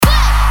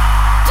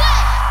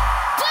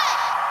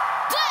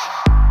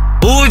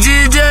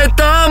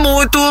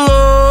muito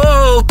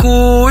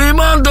louco e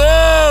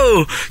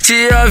mandou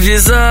te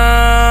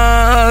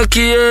avisar que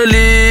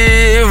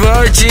ele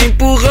vai te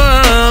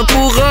empurrar,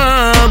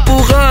 empurrar,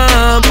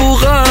 empurrar,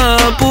 empurrar,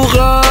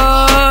 empurrar,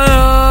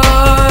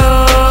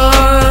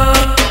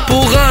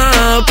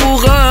 empurrar,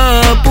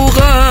 empurrar,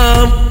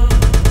 empurrar,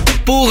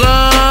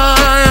 empurrar.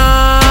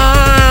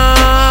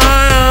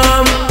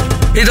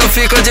 Então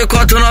fica de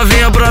quatro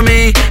novinha pra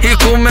mim e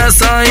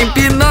começa a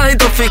empinar.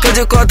 Então fica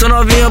de quatro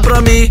novinha pra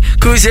mim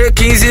que o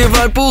G15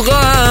 vai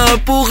empurrar,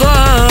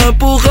 empurrar,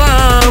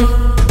 empurrar,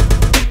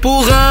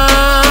 empurrar.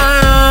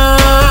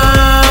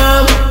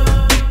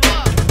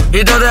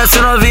 Então desce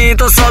novinha,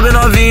 então sobe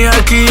novinha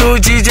que o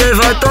DJ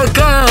vai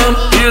tocar.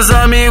 E os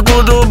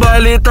amigos do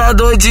baile tá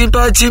doidinho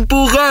pra te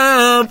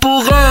empurrar,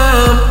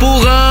 empurrar,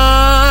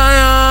 empurrar.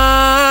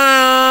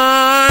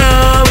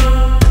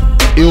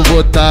 Eu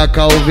vou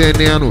tacar o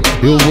veneno,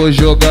 eu vou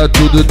jogar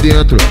tudo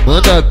dentro.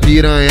 Manda a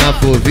piranha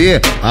for ver,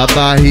 a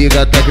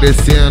barriga tá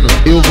crescendo.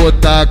 Eu vou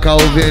tacar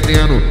o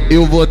veneno,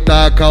 eu vou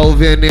tacar o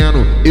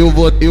veneno. Eu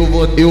vou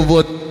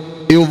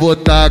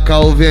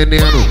tacar o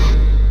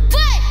veneno.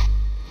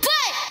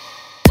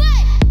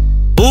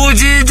 O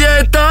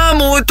DJ tá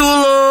muito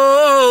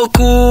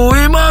louco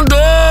e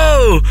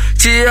mandou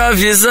te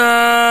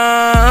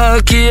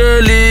avisar que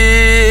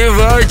ele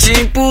vai te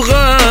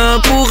empurrar,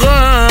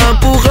 empurrar,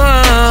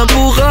 empurrar,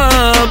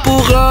 empurrar,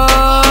 empurrar,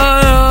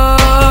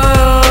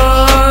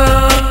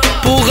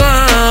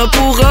 empurrar,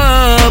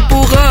 empurrar,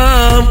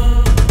 empurrar,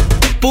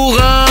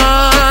 empurrar.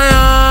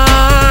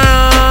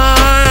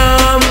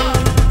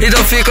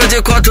 Então fica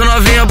de quatro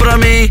novinha pra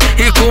mim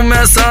e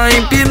começa a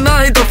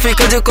empinar. Então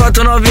fica de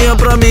quatro novinha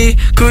pra mim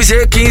que o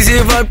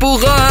G15 vai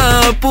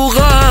empurrar,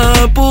 empurrar,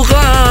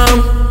 empurrar,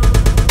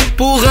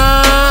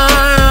 empurrar.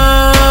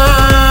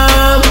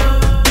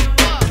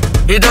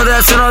 Então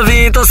desce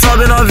novinha, então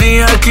sobe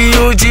novinha que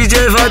o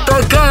DJ vai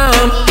tocar.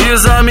 E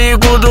os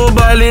amigos do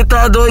baile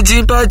tá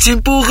doidinho pra te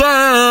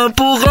empurrar,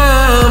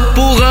 empurrar,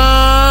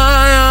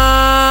 empurrar.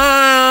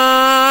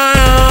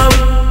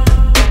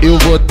 Eu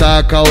vou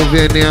tacar o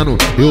veneno,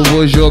 eu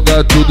vou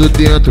jogar tudo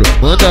dentro.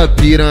 Manda a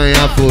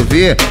piranha for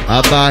ver,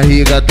 a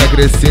barriga tá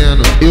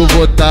crescendo. Eu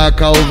vou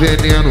tacar o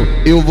veneno,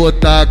 eu vou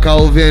tacar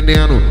o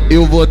veneno.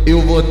 Eu vou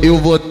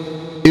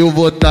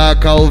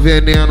tacar o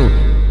veneno.